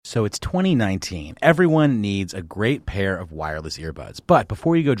So it's 2019. Everyone needs a great pair of wireless earbuds. But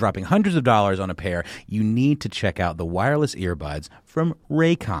before you go dropping hundreds of dollars on a pair, you need to check out the wireless earbuds from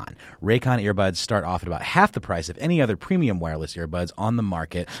Raycon. Raycon earbuds start off at about half the price of any other premium wireless earbuds on the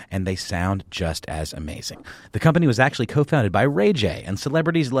market, and they sound just as amazing. The company was actually co-founded by Ray J, and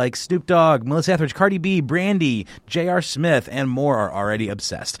celebrities like Snoop Dogg, Melissa Etheridge, Cardi B, Brandy, J.R. Smith, and more are already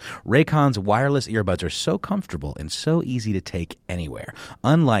obsessed. Raycon's wireless earbuds are so comfortable and so easy to take anywhere.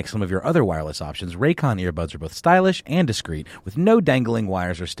 Unlike some of your other wireless options, Raycon earbuds are both stylish and discreet, with no dangling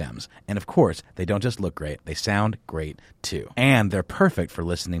wires or stems. And of course, they don't just look great, they sound great too. And they're perfect for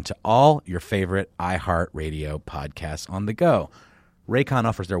listening to all your favorite iHeartRadio podcasts on the go. Raycon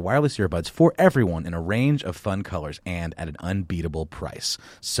offers their wireless earbuds for everyone in a range of fun colors and at an unbeatable price.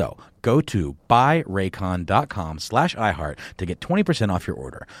 So go to buyraycon.com/iHeart to get 20% off your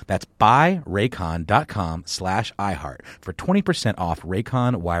order. That's buyraycon.com/iHeart for 20% off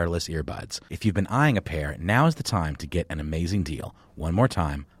Raycon wireless earbuds. If you've been eyeing a pair, now is the time to get an amazing deal. One more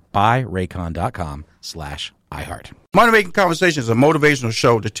time, buyraycon.com/iHeart. Money Making Conversations is a motivational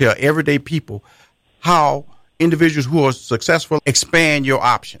show to tell everyday people how individuals who are successful expand your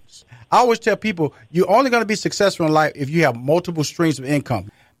options. I always tell people you're only going to be successful in life if you have multiple streams of income.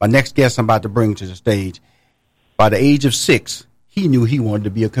 My next guest I'm about to bring to the stage, by the age of 6, he knew he wanted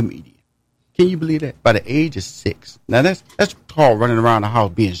to be a comedian. Can you believe that? By the age of 6. Now that's called running around the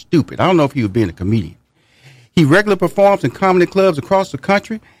house being stupid. I don't know if he was being a comedian. He regularly performs in comedy clubs across the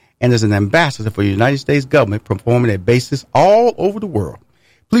country and is an ambassador for the United States government, performing at bases all over the world.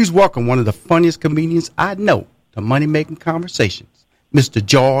 Please welcome one of the funniest comedians I know to Money Making Conversations, Mr.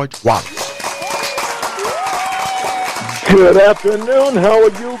 George Wallace. Good afternoon. How are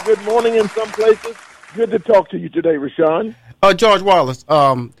you? Good morning in some places. Good to talk to you today, Rashawn. George Wallace,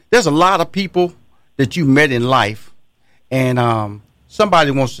 there's a lot of people that you met in life, and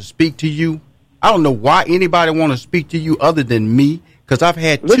somebody wants to speak to you. I don't know why anybody want to speak to you other than me, because I've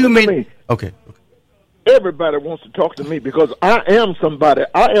had too many. Okay. Everybody wants to talk to me because I am somebody.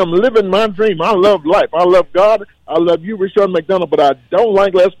 I am living my dream. I love life. I love God. I love you, Rashawn McDonald, but I don't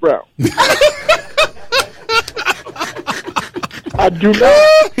like Les Brown. I do not.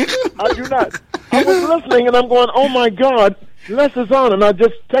 I was listening, and I'm going, oh, my God, Les is on. And I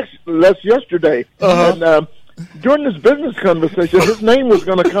just texted Les yesterday. And during this business conversation, his name was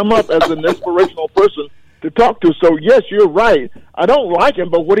going to come up as an inspirational person to talk to. So, yes, you're right. I don't like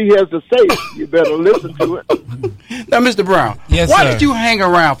him, but what he has to say, you better listen to it. Now, Mr. Brown, why did you hang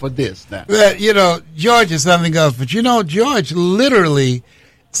around for this now? Well, George is something else. But, George literally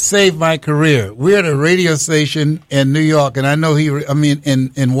saved my career. We're at a radio station in New York, and I know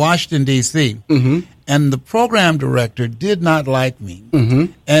in Washington, D.C., mm-hmm. and the program director did not like me.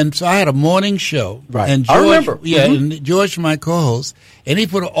 Mm-hmm. And so I had a morning show. Right. And George, I remember. Yeah, mm-hmm. and George, my co-host, and he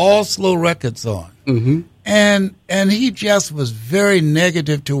put all slow records on. Mm-hmm. And he just was very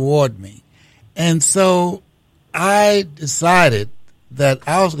negative toward me. And so I decided that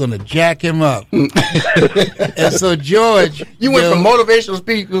I was going to jack him up. And so George... You went from motivational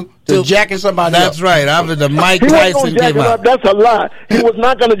speaker to jacking somebody up. That's right. I was the Mike Tyson came up. That's a lie. He was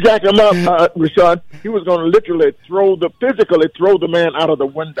not going to jack him up, Rashawn. He was going to literally physically throw the man out of the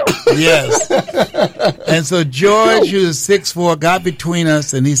window. Yes. And so George, who is 6'4", got between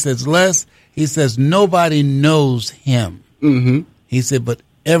us, and he says, Les, he says, nobody knows him. Mm-hmm. He said, but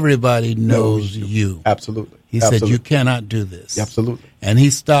everybody knows you. Absolutely. He said, you cannot do this. Absolutely. And he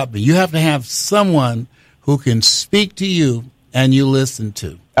stopped me. You have to have someone who can speak to you and you listen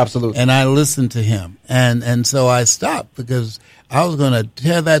to. Absolutely. And I listened to him. And so I stopped because I was going to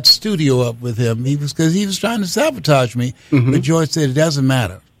tear that studio up with him. Because he was trying to sabotage me. Mm-hmm. But George said, it doesn't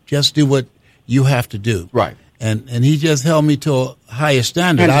matter. Just do what you have to do. Right. And he just held me to a higher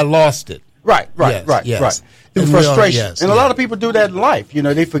standard. I lost it. Right. Yes. The frustration. And a lot of people do that in life.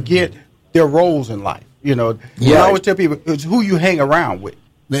 They forget their roles in life. I always tell people it's who you hang around with.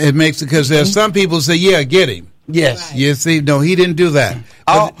 It makes it because there's some people who say, yeah, get him. Yes. Right. You see, no, he didn't do that.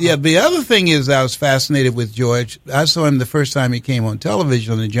 But, the other thing is I was fascinated with George. I saw him the first time he came on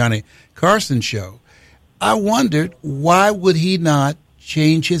television on the Johnny Carson show. I wondered, why would he not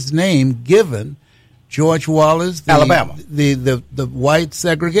change his name given George Wallace, Alabama, the white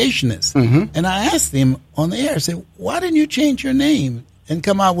segregationist? Mm-hmm. And I asked him on the air, I said, why didn't you change your name and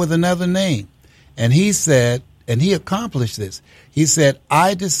come out with another name? And he said, and he accomplished this, he said,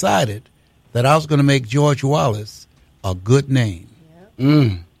 I decided that I was going to make George Wallace a good name.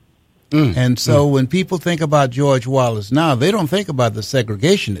 Yep. And so when people think about George Wallace now, they don't think about the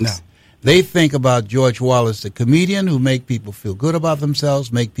segregationists. No. They think about George Wallace, the comedian who make people feel good about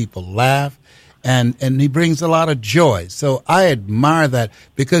themselves, make people laugh, and he brings a lot of joy. So I admire that,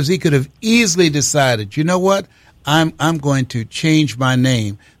 because he could have easily decided, you know what, I'm going to change my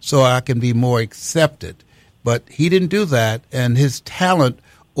name so I can be more accepted. But he didn't do that, and his talent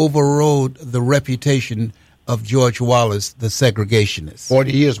overrode the reputation of George Wallace, the segregationist.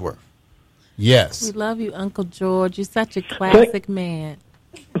 40 years worth. Yes. We love you, Uncle George. You're such a classic man.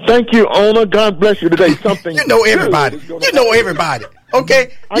 Thank you, Ona. God bless you today. Something You know everybody. You know everybody.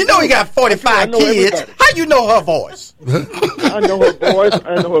 Okay? You know he got 45 kids. everybody. How you know her voice? I know her voice.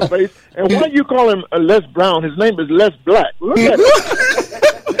 I know her face. And why you call him Les Brown? His name is Les Black. Look at it.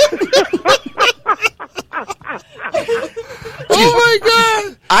 Oh, my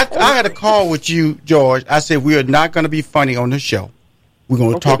God. I had a call with you, George. I said we are not going to be funny on the show. We're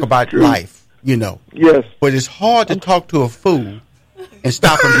going to talk about true. life, you know. Yes. But it's hard to talk to a fool and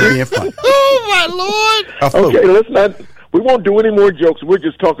stop him from being funny. Oh, my Lord. A fool. Okay, let's not. We won't do any more jokes. We'll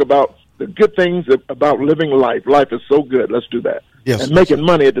just talk about the good things about living life. Life is so good. Let's do that. Yes. And making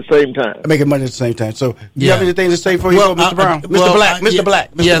money at the same time. Making money at the same time. So, you Yeah. have anything to say before you go, Mr. Brown? Mr. Black. Mr.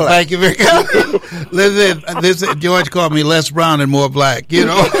 Black. Mr. Yes, Black. thank you very much. Listen, George called me Les Brown and more black, you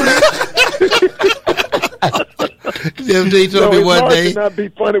know. He told me it's one hard day. to not be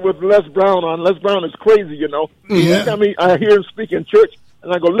funny with Les Brown on. Les Brown is crazy, you know. Yeah. Every time I hear him speak in church,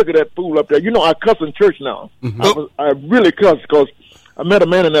 and I go, look at that fool up there. You know, I cuss in church now. I really cuss because I met a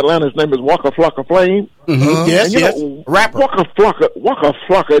man in Atlanta. His name is Waka Flocka Flame. Yes, And you yes. know, Rapper. Waka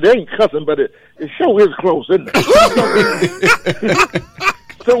Flocka, it ain't cussing, but it sure is close, isn't it?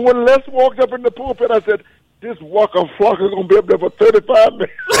 So when Les walked up in the pulpit, I said, this Waka Flocka is going to be up there for 35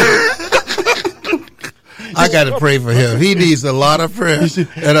 minutes. I got to pray for him. He needs a lot of prayer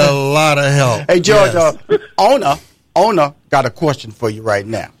and a lot of help. Hey, George, Yes. Ona got a question for you right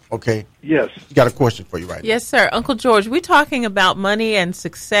now, okay? Yes. She got a question for you right Yes, sir. Uncle George, we're talking about money and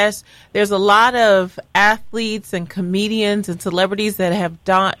success. There's a lot of athletes and comedians and celebrities that have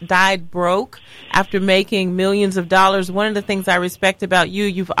died broke after making millions of dollars. One of the things I respect about you,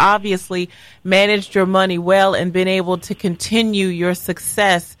 you've obviously managed your money well and been able to continue your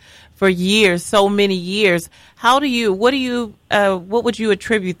success for years, so many years. What would you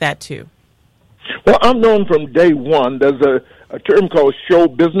attribute that to? Well, I've known from day one there's a term called show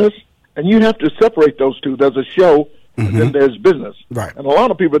business, and you have to separate those two. There's a show, and then there's business. Right. And a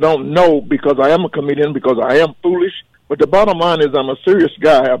lot of people don't know because I am a comedian, because I am foolish, but the bottom line is I'm a serious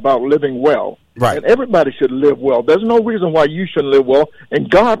guy about living well. Right. And everybody should live well. There's no reason why you shouldn't live well, and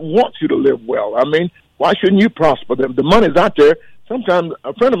God wants you to live well. I mean, why shouldn't you prosper them? The money's out there. Sometimes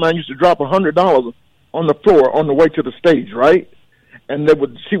a friend of mine used to drop $100 on the floor on the way to the stage, right? And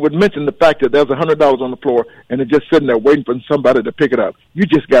she would mention the fact that there's $100 on the floor, and it's just sitting there waiting for somebody to pick it up. You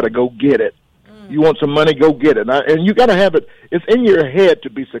just got to go get it. You want some money, go get it. And you got to have it. It's in your head to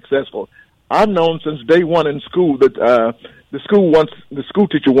be successful. I've known since day one in school that the school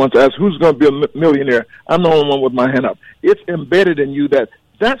teacher once asked, "Who's going to be a millionaire?" I'm the only one with my hand up. It's embedded in you that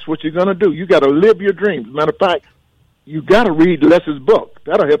that's what you're going to do. You got to live your dreams. Matter of fact, you got to read Les's book.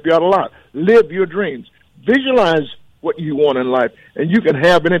 That'll help you out a lot. Live your dreams. Visualize what you want in life, and you can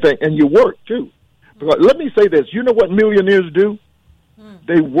have anything, and you work too. Because let me say this: you know what millionaires do?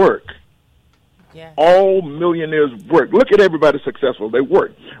 They work. Yeah. All millionaires work. Look at everybody successful; they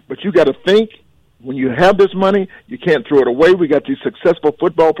work. But you got to think. When you have this money, you can't throw it away. We got these successful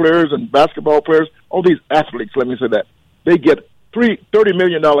football players and basketball players. All these athletes. Let me say that they get $30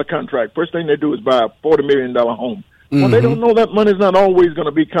 million contract. First thing they do is buy a $40 million home. Well, they don't know that money's not always going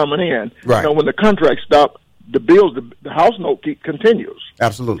to be coming in. Right. You know, when the contract stops, the bills, the house note continues.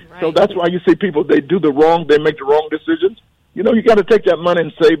 Absolutely. Right. So that's why you see people, they make the wrong decisions. You know, you got to take that money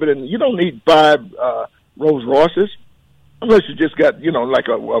and save it, and you don't need 5 Rolls Royces, unless you just got, you know, like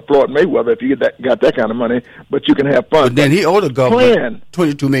a Floyd Mayweather, if you got that kind of money, but you can have fun. But then he owed the government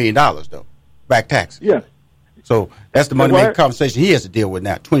Plan. $22 million, though, back taxes. Yeah. So that's the money What? making conversation he has to deal with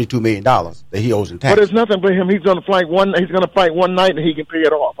now, $22 million that he owes in But taxes. it's nothing for him. He's going to fight one night, and he can pay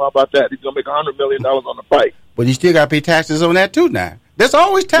it off. How about that? He's going to make $100 million on the fight. But he still got to pay taxes on that, too, now. There's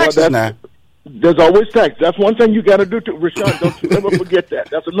always taxes now. There's always tax. That's one thing you got to do, Rashawn. Don't you ever forget that.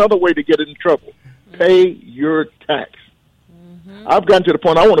 That's another way to get in trouble. Pay your tax. I've gotten to the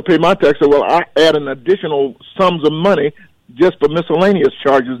point I want to pay my tax, so well, I add an additional sums of money just for miscellaneous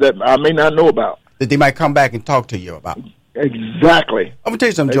charges that I may not know about. That they might come back and talk to you about. Exactly. I'm going to tell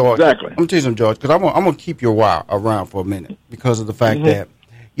you something, George. Exactly. I'm going to tell you something, George, because I'm going to keep you around for a minute because of the fact that,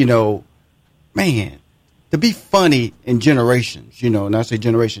 you know, man, to be funny in generations, you know, and I say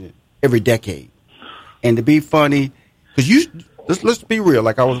generation, every decade, and to be funny, because let's be real,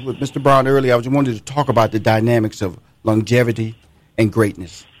 like I was with Mr. Brown earlier, I just wanted to talk about the dynamics of longevity and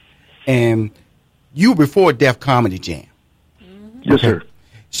greatness. And you before Def Comedy Jam. Yes, sir.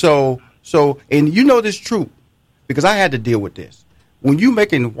 So, and you know this true because I had to deal with this. When you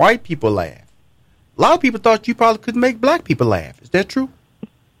making white people laugh, a lot of people thought you probably couldn't make black people laugh. Is that true?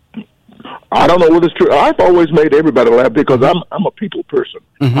 I don't know whether it's true. I've always made everybody laugh because I'm a people person.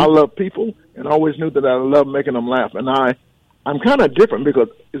 I love people, and I always knew that I love making them laugh. And I'm kind of different because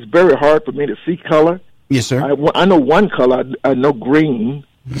it's very hard for me to see color. Yes, sir. I know one color. I know green.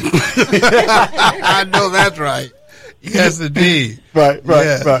 I know that's right. Yes, indeed. Right.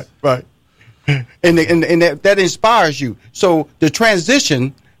 Yes. And that inspires you. So the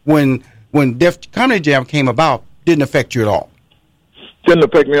transition when Def Comedy Jam came about didn't affect you at all. Didn't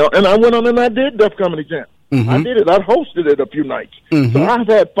affect me. And I went on and I did Def Comedy Jam. I did it. I hosted it a few nights. So I've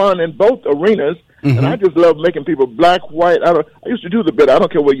had fun in both arenas. And I just love making people black, white. I used to do the bit. I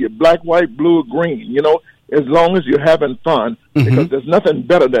don't care whether you're black, white, blue, or green. You know, as long as you're having fun, because there's nothing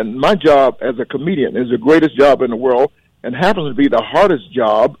better than my job as a comedian is the greatest job in the world, and happens to be the hardest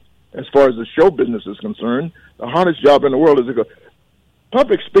job as far as the show business is concerned. The hardest job in the world is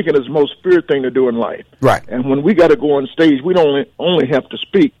public speaking is the most feared thing to do in life. Right. And when we got to go on stage, we don't only have to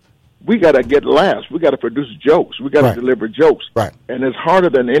speak. We got to get laughs. We got to produce jokes. We got to deliver jokes. Right. And it's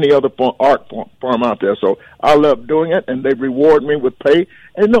harder than any other art form out there. So I love doing it, and they reward me with pay.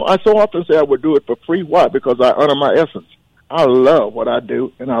 And I so often say I would do it for free. Why? Because I honor my essence. I love what I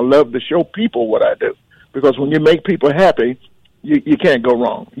do, and I love to show people what I do. Because when you make people happy, you can't go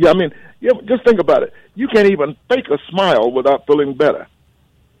wrong. Yeah, I mean, just think about it. You can't even fake a smile without feeling better.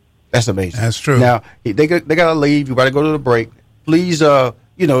 That's amazing. That's true. Now, they got to leave. You got to go to the break. Please, if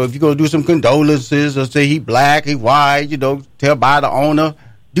you're going to do some condolences or say he black, he white, tell by the owner.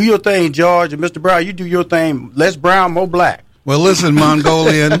 Do your thing, George. And Mr. Brown, you do your thing. Less brown, more black. Well, listen,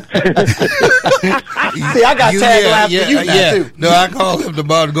 Mongolian. See, I got taglines for you now, too. No, I call him the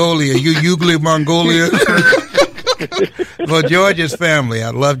Mongolian. You ugly Mongolian. Well, George is family. I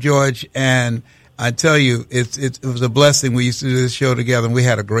love George, and I tell you, it was a blessing. We used to do this show together, and we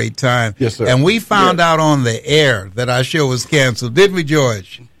had a great time. Yes, sir. And we found out on the air that our show was canceled, didn't we,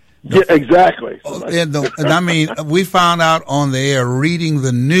 George? Yeah, exactly. And I mean, we found out on the air reading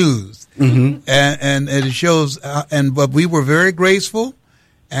the news, and it shows. But we were very graceful,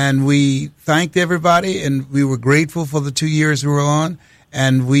 and we thanked everybody, and we were grateful for the 2 years we were on,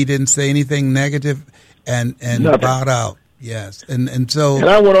 and we didn't say anything negative, and bowed out. Yes, and so. And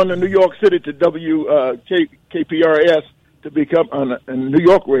I went on to New York City to KPRS to become on New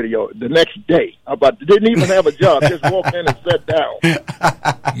York radio the next day. Didn't even have a job, just walked in and sat down.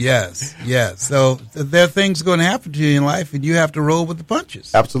 Yes. So there are things going to happen to you in life, and you have to roll with the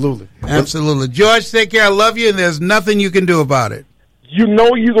punches. Absolutely. George, take care. I love you, and there's nothing you can do about it. You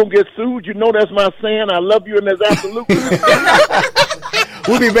know you're going to get sued. You know that's my saying. I love you, and there's absolutely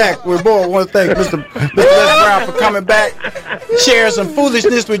We'll be back. We're more. I want to thank Mr. Les Brown for coming back, sharing some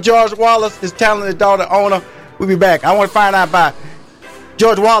foolishness with George Wallace, his talented daughter owner. We'll be back. I want to find out about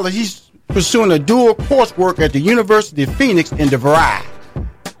George Wallace. He's pursuing a dual coursework at the University of Phoenix in DeVry.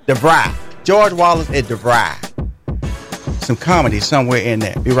 George Wallace at DeVry. Some comedy somewhere in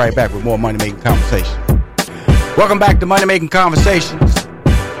there. Be right back with more Money Making Conversation. Welcome back to Money Making Conversations.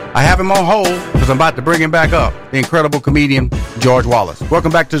 I have him on hold because I'm about to bring him back up. The incredible comedian, George Wallace. Welcome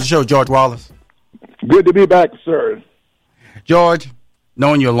back to the show, George Wallace. Good to be back, sir. George,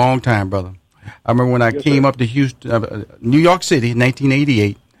 knowing you a long time, brother. I remember when I came up to Houston, New York City in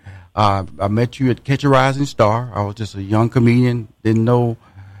 1988. I met you at Catch a Rising Star. I was just a young comedian, didn't know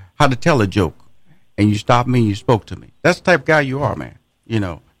how to tell a joke. And you stopped me and you spoke to me. That's the type of guy you are, man.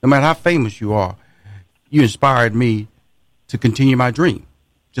 No matter how famous you are, you inspired me to continue my dream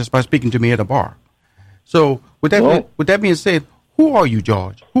just by speaking to me at a bar. So with that being said, who are you,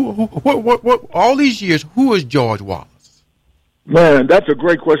 George? What all these years, who is George Wallace? Man, that's a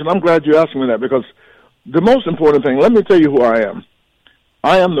great question. I'm glad you asked me that because the most important thing, let me tell you who I am.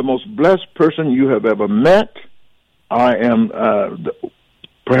 I am the most blessed person you have ever met. I am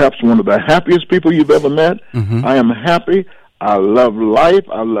perhaps one of the happiest people you've ever met. I am happy. I love life.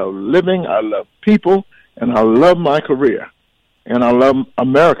 I love living. I love people. And I love my career. And I love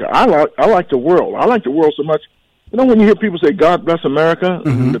America. I like the world. I like the world so much. When you hear people say, God bless America,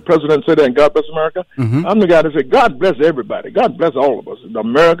 the president said that, and God bless America, I'm the guy that said, God bless everybody. God bless all of us.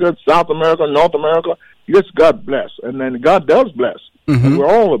 America, South America, North America, yes, God bless. And then God does bless. And we're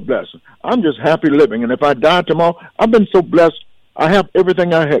all blessed. I'm just happy living. And if I die tomorrow, I've been so blessed. I have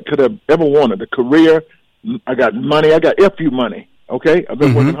everything I could have ever wanted. A career, I got money, I got FU money. Okay, I've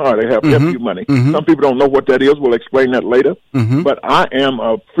been working hard. I have FU money. Some people don't know what that is. We'll explain that later. But I am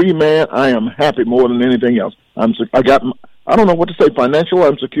a free man. I am happy more than anything else. I got I don't know what to say. Financial,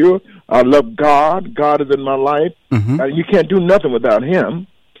 I'm secure. I love God. God is in my life. And you can't do nothing without him.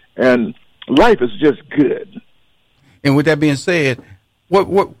 And life is just good. And with that being said,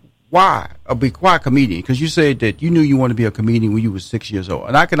 why a comedian? Because you said that you knew you wanted to be a comedian when you were 6 years old.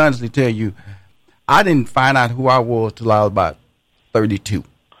 And I can honestly tell you, I didn't find out who I was till I was about 32,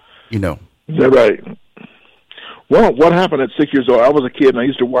 you know. Is that right? Well, what happened at 6 years old, I was a kid and I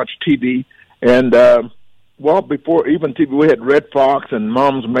used to watch TV. And, before even TV, we had Red Fox and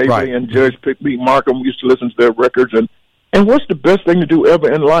Mom's Mabley and Judge Pickbeat Markham. We used to listen to their records. And what's the best thing to do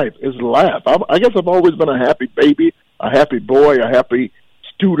ever in life is laugh. I guess I've always been a happy baby, a happy boy, a happy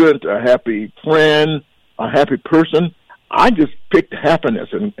student, a happy friend, a happy person. I just picked happiness,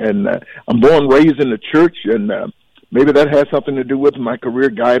 and I'm born, raised in the church, and maybe that has something to do with my career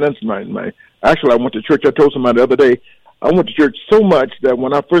guidance. Actually, I went to church. I told somebody the other day, I went to church so much that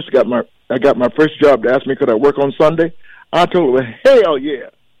when I got my first job, to ask me could I work on Sunday, I told them, hell yeah.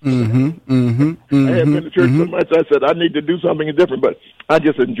 I had been to church so much, I said I need to do something different, but I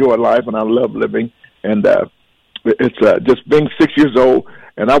just enjoy life and I love living, and it's just being 6 years old.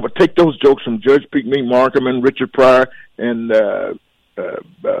 And I would take those jokes from Judge Pickney Markham and Richard Pryor and I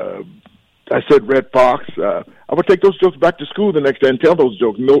said Red Fox. I would take those jokes back to school the next day and tell those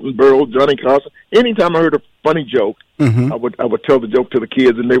jokes. Milton Berle, Johnny Carson. Anytime I heard a funny joke, I would tell the joke to the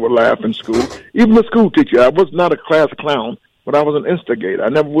kids and they would laugh in school. Even the school teacher. I was not a class clown, but I was an instigator. I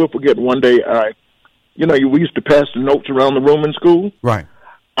never will forget one day we used to pass the notes around the room in school. Right.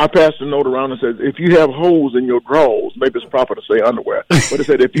 I passed a note around and said, if you have holes in your drawers, maybe it's proper to say underwear, but it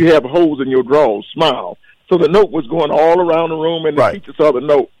said, if you have holes in your drawers, smile. So the note was going all around the room, and the teacher saw the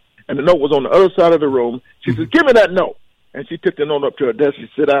note, and the note was on the other side of the room. She said, give me that note. And she took the note up to her desk. She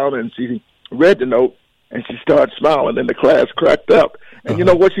sat down, and she read the note, and she started smiling, and the class cracked up. And you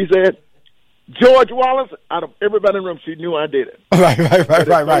know what she said? George Wallace, out of everybody in the room, she knew I did it. Right.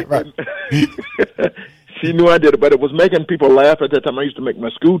 She knew I did it, but it was making people laugh at that time. I used to make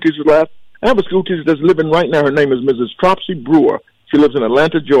my school teachers laugh. I have a school teacher that's living right now. Her name is Mrs. Tropsy Brewer. She lives in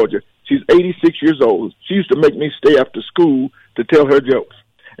Atlanta, Georgia. She's 86 years old. She used to make me stay after school to tell her jokes.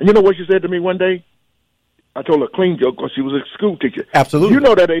 And you know what she said to me one day? I told her a clean joke because she was a school teacher. Absolutely. You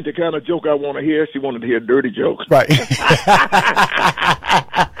know that ain't the kind of joke I want to hear. She wanted to hear dirty jokes. Right.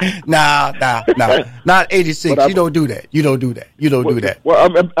 Nah. Not 86. You don't do that. You don't do that.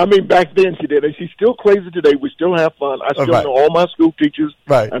 Well, I mean, back then she did. And she's still crazy today. We still have fun. I still know all my school teachers.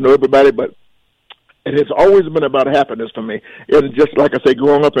 Right. I know everybody, but it has always been about happiness for me. And just like I say,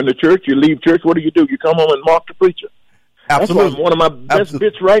 growing up in the church, you leave church, what do? You come home and mock the preacher. Absolutely. That's why one of my best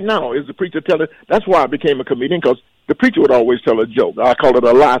bits right now is the preacher telling. That's why I became a comedian, because the preacher would always tell a joke. I call it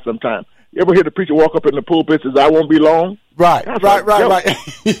a lie sometimes. You ever hear the preacher walk up in the pulpit and says, I won't be long? Right. That's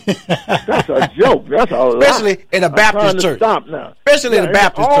a joke. That's a lie. Especially in a Baptist church. Stop now. Especially in a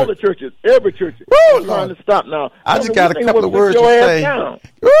Baptist church. All the churches, every church. I'm trying to stop now. I just got a couple of words to say.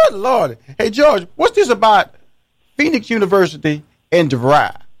 Good Lord. Hey, George, what's this about Phoenix University and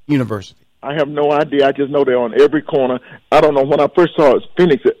DeVry University? I have no idea. I just know they're on every corner. I don't know. When I first saw it,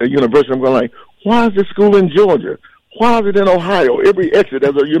 Phoenix University, I'm going like, why is this school in Georgia? Why is it in Ohio? Every exit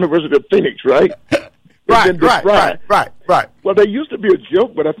has a University of Phoenix, right? Right. Well, they used to be a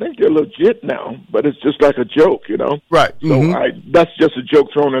joke, but I think they're legit now. But it's just like a joke, you know? Right. So that's just a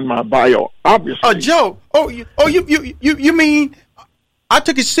joke thrown in my bio, obviously. A joke? You mean I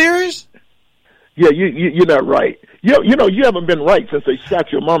took it serious? Yeah, you're not right. You haven't been right since they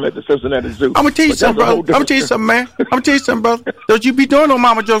shot your mom at the Cincinnati Zoo. I'm gonna tell you something, brother. I'm gonna tell you something, man. I'm gonna tell you something, brother. Don't you be doing no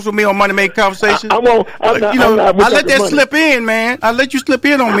mama jokes with me on Money Making Conversations. I won't. I let that slip in, man. I let you slip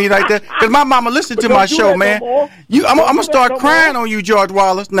in on me like that because my mama listened to my show, man. I'm gonna start crying on you, George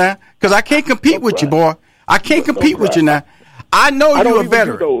Wallace, now, because I can't compete with you, boy. I can't compete with you now. I know you're a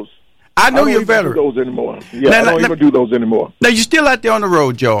veteran. I know you're a veteran. I don't even do those anymore. I don't even do those anymore. Now you're still out there on the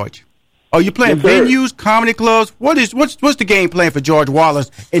road, George. Are you playing venues, comedy clubs? What's the game plan for George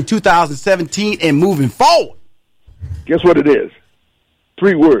Wallace in 2017 and moving forward? Guess what it is?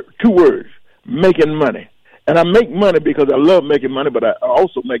 2 words: making money. And I make money because I love making money, but I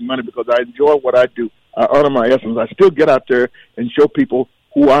also make money because I enjoy what I do. I honor my essence. I still get out there and show people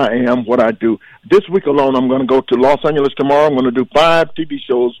who I am, what I do. This week alone, I'm going to go to Los Angeles tomorrow. I'm going to do 5 TV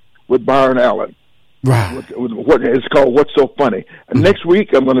shows with Byron Allen. Right. What it's called What's So Funny. And next week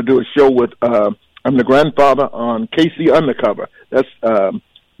I'm going to do a show with I'm the grandfather on KC Undercover. That's the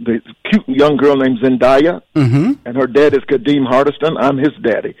cute young girl named Zendaya, and her dad is Kadeem Hardiston. I'm his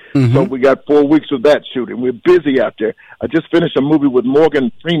daddy. So we got 4 weeks of that shooting. We're busy out there. I just finished a movie with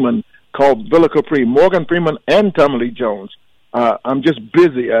Morgan Freeman called Villa Capri. Morgan Freeman and Tommy Lee Jones. I'm just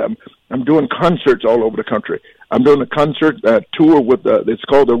busy. I'm doing concerts all over the country. I'm doing a concert tour with it's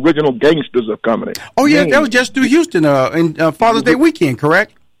called the Original Gangsters of Comedy. Oh yeah, that was just through Houston in Father's Day weekend,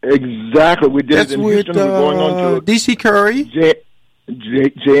 correct? Exactly, we did That's it in with Houston. We're going on to D.C. Curry,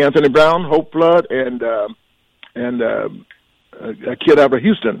 J. Anthony Brown, Hope Flood, and a kid out of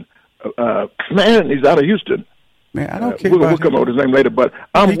Houston. Man, he's out of Houston. Man, I don't care. We'll come up with his name later, but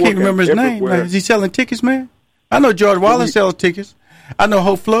You can't remember his name. Like, is he selling tickets, man? I know George Wallace sells tickets. I know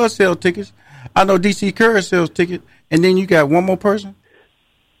Hope Flood sells tickets. I know D.C. Curry sells tickets. And then you got one more person.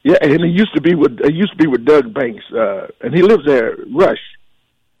 Yeah, and he used to be with Doug Banks, and he lives there.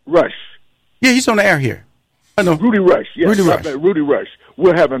 Rush. Yeah, he's on the air here. I know. Rudy Rush. Yes, Rudy Rush.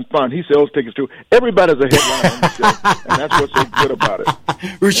 We're having fun. He sells tickets too. Everybody's a headliner on the show, and that's what's so good about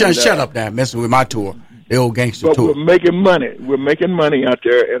it. Rushion, shut up now, messing with my tour, the old gangster but tour. We're making money. We're making money out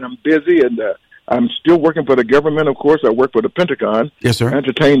there, and I'm busy, and I'm still working for the government. Of course, I work for the Pentagon. Yes, sir.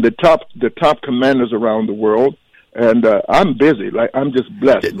 Entertain the top commanders around the world, and I'm busy. Like I'm just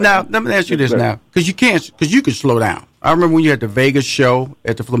blessed. Now, let me ask you this now, because you can slow down. I remember when you had the Vegas show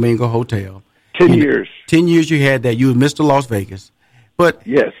at the Flamingo Hotel. 10 years. 10 years you had that. You was Mr. Las Vegas. But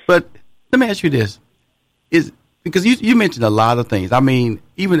yes. But let me ask you this: because you mentioned a lot of things. I mean,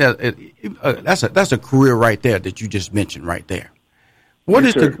 even that's a career right there that you just mentioned right there.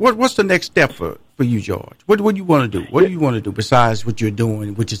 What's the next step for you, George? What do you want to do? What do you want to do besides what you're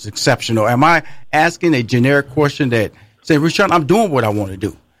doing, which is exceptional? Am I asking a generic question that say, Rushion, I'm doing what I want to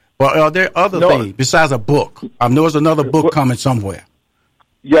do? Or are there other things besides a book? I know there's another book coming somewhere.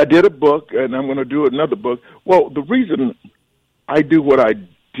 Yeah, I did a book, and I'm going to do another book. Well, the reason I do what I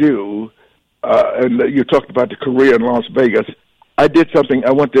do, and you talked about the career in Las Vegas, I did something.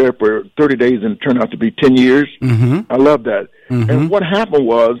 I went there for 30 days, and it turned out to be 10 years. Mm-hmm. I love that. Mm-hmm. And what happened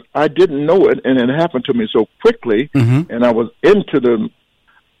was I didn't know it, and it happened to me so quickly, and I was into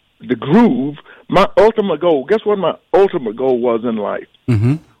the groove. My ultimate goal, guess what my ultimate goal was in life?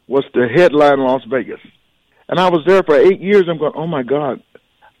 Was to headline Las Vegas. And I was there for 8 years. I'm going, oh, my God.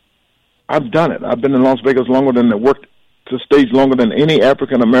 I've done it. I've been in Las Vegas longer than I worked the stage longer than any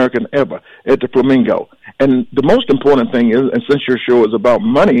African American ever at the Flamingo. And the most important thing is, and since your show is about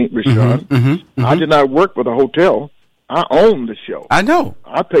money, Rushion, I did not work for the hotel. I owned the show. I know.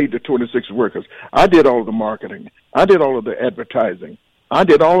 I paid the 26 workers. I did all of the marketing. I did all of the advertising. I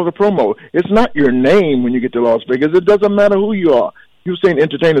did all of the promo. It's not your name when you get to Las Vegas. It doesn't matter who you are. You've seen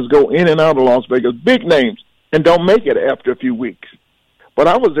entertainers go in and out of Las Vegas, big names, and don't make it after a few weeks. But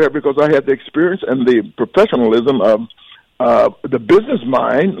I was there because I had the experience and the professionalism of the business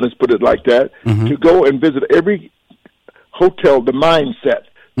mind, let's put it like that, to go and visit every hotel, the mindset,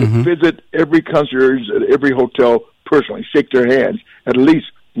 to visit every concierge at every hotel personally, shake their hands at least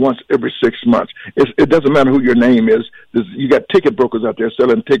once every 6 months. It doesn't matter who your name is. You got ticket brokers out there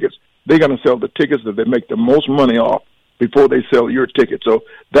selling tickets. They're going to sell the tickets that they make the most money off before they sell your ticket. So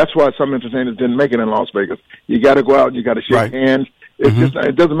that's why some entertainers didn't make it in Las Vegas. You got to go out, you got to shake hands. It's just,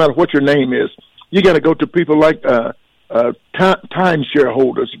 it doesn't matter what your name is. You got to go to people like timeshare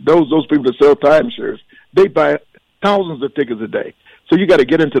holders. Those people that sell timeshares, they buy thousands of tickets a day. So you got to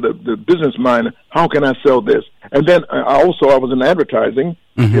get into the business mind. How can I sell this? And then I was in advertising.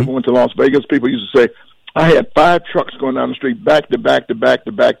 If I went to Las Vegas, people used to say, I had 5 trucks going down the street back to back to back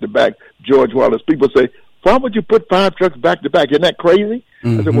to back to back. George Wallace. People say, why would you put 5 trucks back to back? Isn't that crazy?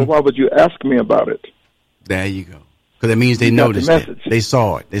 I said, well, why would you ask me about it? There you go. Because it means they noticed it. They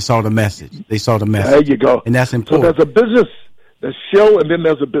saw it. They saw the message. There you go. And that's important. So there's a business, the show, and then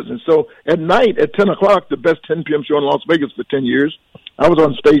there's a business. So at night, at 10 o'clock, the best 10 p.m. show in Las Vegas for 10 years, I was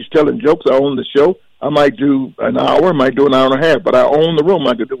on stage telling jokes. I owned the show. I might do an hour, I might do an hour and a half, but I owned the room.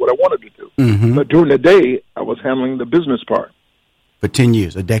 I could do what I wanted to do. But during the day, I was handling the business part. For 10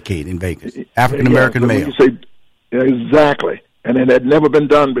 years, a decade in Vegas. African-American male. You say, exactly. And it had never been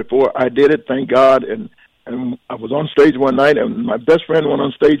done before. I did it, thank God, and I was on stage one night, and my best friend went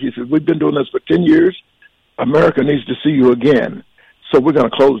on stage. He said, we've been doing this for 10 years. America needs to see you again. So we're going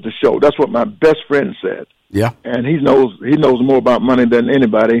to close the show. That's what my best friend said. Yeah. And he knows more about money than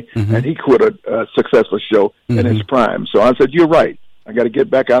anybody, and he quit a successful show in his prime. So I said, you're right. I got to get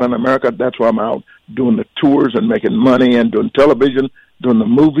back out in America. That's why I'm out doing the tours and making money and doing television, doing the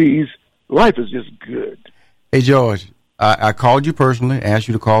movies. Life is just good. Hey, George, I called you personally, asked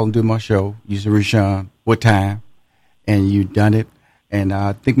you to call and do my show. You said, Rushion, what time? And you done it. And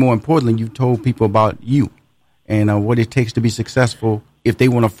I think more importantly, you told people about you and what it takes to be successful if they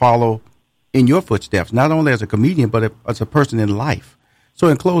want to follow in your footsteps, not only as a comedian, but as a person in life. So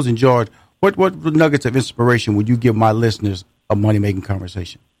in closing, George, what nuggets of inspiration would you give my listeners of Money Making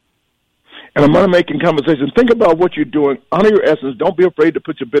Conversation? and a money-making conversation. Think about what you're doing. Honor your essence. Don't be afraid to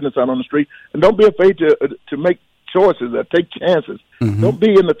put your business out on the street, and don't be afraid to make choices or take chances. Don't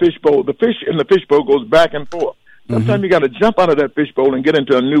be in the fishbowl. The fish in the fishbowl goes back and forth. Sometimes you got to jump out of that fishbowl and get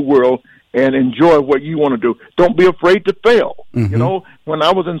into a new world and enjoy what you want to do. Don't be afraid to fail. You know, when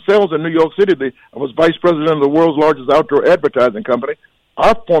I was in sales in New York City, I was vice president of the world's largest outdoor advertising company.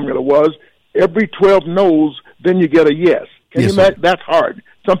 Our formula was every 12 no's, then you get a yes. Can you imagine? That's hard.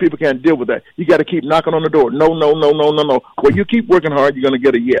 Some people can't deal with that. You got to keep knocking on the door. No, no, no, no, no, no. Well, you keep working hard, you're going to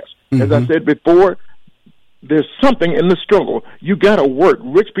get a yes. As I said before, there's something in the struggle. You got to work.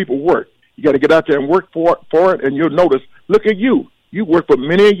 Rich people work. You got to get out there and work for it, and you'll notice, look at you. You work for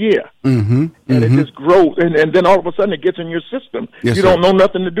many a year, and it just grows, and then all of a sudden it gets in your system. You don't know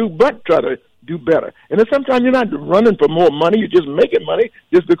nothing to do but try to do better. And then sometimes you're not running for more money. You're just making money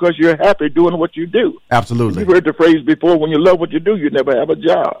just because you're happy doing what you do. Absolutely. You've heard the phrase before, when you love what you do, you never have a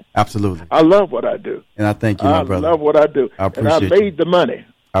job. Absolutely. I love what I do. And I thank you, my brother. I love what I do. I appreciate and I made the money.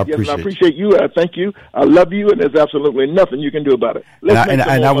 I appreciate you. I thank you. I love you, and there's absolutely nothing you can do about it. And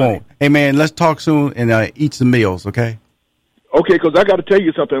I won't. Hey, man, let's talk soon and eat some meals, okay? Okay, because I got to tell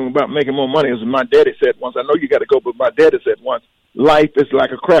you something about making more money. As my daddy said once, I know you got to go, but my daddy said once, life is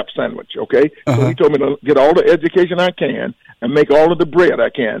like a crap sandwich, okay? So he told me to get all the education I can and make all of the bread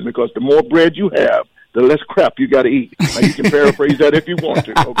I can, because the more bread you have, the less crap you got to eat. Now, you can paraphrase that if you want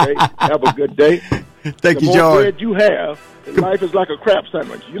to, okay? Have a good day. Thank you, George. The more bread you have, life is like a crap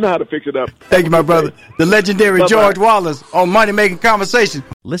sandwich. You know how to fix it up. Thank you, my brother. The legendary George Wallace on Money Making Conversation.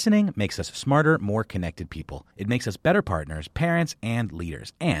 Listening makes us smarter, more connected people. It makes us better partners, parents, and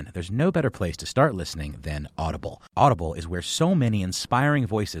leaders. And there's no better place to start listening than Audible. Audible is where so many inspiring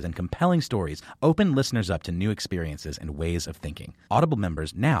voices and compelling stories open listeners up to new experiences and ways of thinking. Audible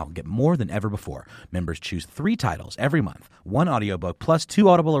members now get more than ever before. Members choose 3 titles every month, 1 audiobook plus 2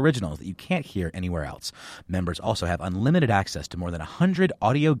 Audible originals that you can't hear anywhere else. Members also have unlimited access to more than 100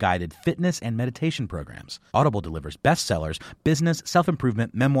 audio-guided fitness and meditation programs. Audible delivers bestsellers, business,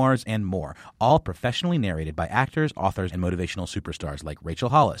 self-improvement, memoirs, and more, all professionally narrated by actors, authors, and motivational superstars like Rachel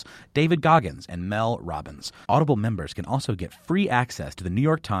Hollis, David Goggins, and Mel Robbins. Audible members can also get free access to the New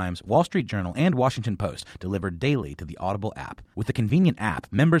York Times, Wall Street Journal, and Washington Post delivered daily to the Audible app. With the convenient app,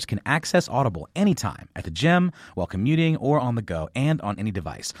 members can access Audible anytime, at the gym, while commuting, or on the go, and on any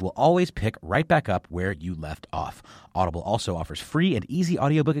device. We'll always pick right back up where you left off. Audible also offers free and easy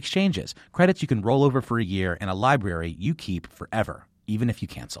audiobook exchanges, credits you can roll over for a year, and a library you keep forever, even if you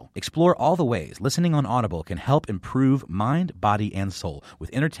cancel. Explore all the ways listening on Audible can help improve mind, body, and soul with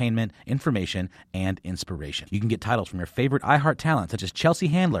entertainment, information, and inspiration. You can get titles from your favorite iHeart talent such as Chelsea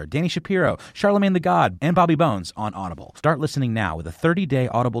Handler, Danny Shapiro, Charlemagne the God, and Bobby Bones on Audible. Start listening now with a 30-day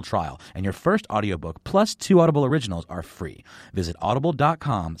Audible trial, and your first audiobook plus 2 Audible originals are free. Visit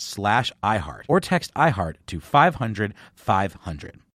audible.com/iHeart or text iHeart to 500-500.